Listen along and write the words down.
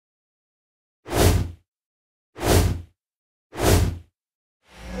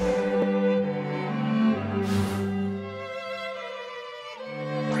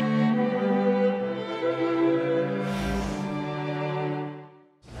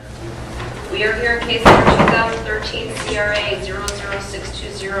We are here in case number 2013 CRA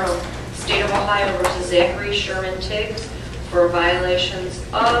 00620, State of Ohio versus Zachary Tiggs for violations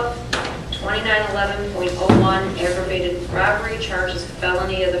of 2911.01 aggravated robbery, charges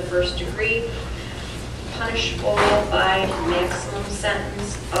felony of the first degree, punishable by maximum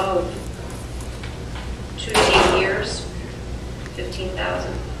sentence of 2 to 8 years,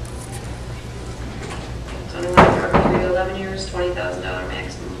 15,000. It's on one 3 to 11 years, $20,000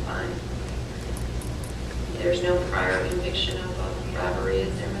 maximum fine. There's no prior conviction of robbery,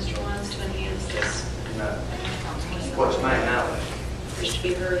 is there, Mr. Lawrence, to enhance this? No. What's my knowledge? Wish to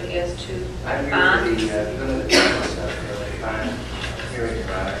be heard as to I'm bond? here for the defense of the bond hearing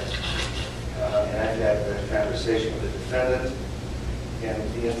trial. And I've had a conversation with the defendant, and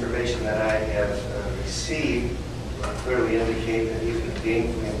the information that I have received clearly indicate that he's been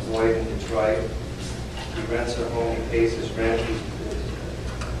gainfully employed in Detroit. He rents a home, he pays his rent, he's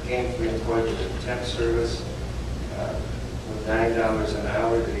gainfully employed with the temp service with $9 an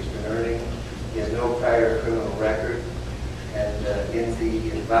hour that he's been earning. He has no prior criminal record. And in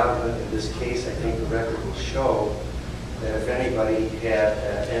the involvement in this case, I think the record will show that if anybody had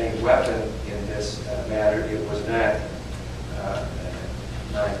any weapon in this matter, it was not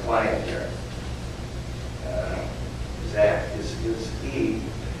my client here. Zach, he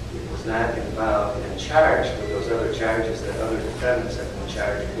was not involved and charged with those other charges that other defendants have been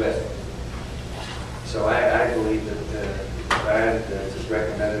charged with. So I believe that the bond that is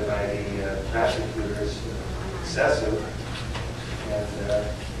recommended by the prosecutor is excessive, and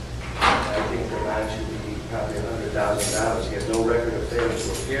I think the bond should be probably $100,000. He has no record of failing to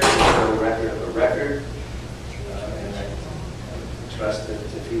appear, he has no record of a record, and I trust that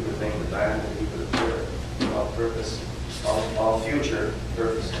if he would make the bond, that he would appear for all future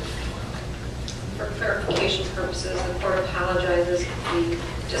purposes. For clarification purposes, the court apologizes. The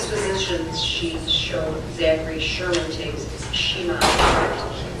disposition sheet showed Zachary Tiggs is Shimon,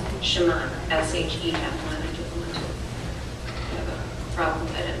 Shimon, S-H-E-M-O-N. I have a problem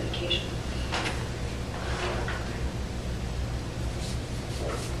with identification.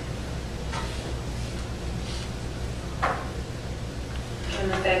 And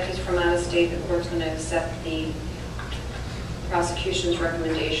the fact he's from out of state, the court's going to accept the prosecution's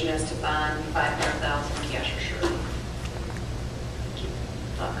recommendation as to bond $500,000 cash or surety.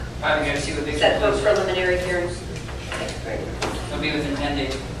 Probably going to see what they Set for preliminary hearing. Thank you. It'll be within 10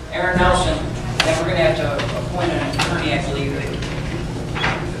 days. Aaron Nelson, then we're going to have to appoint an attorney, I believe.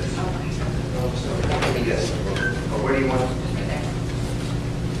 Yes. What do you want?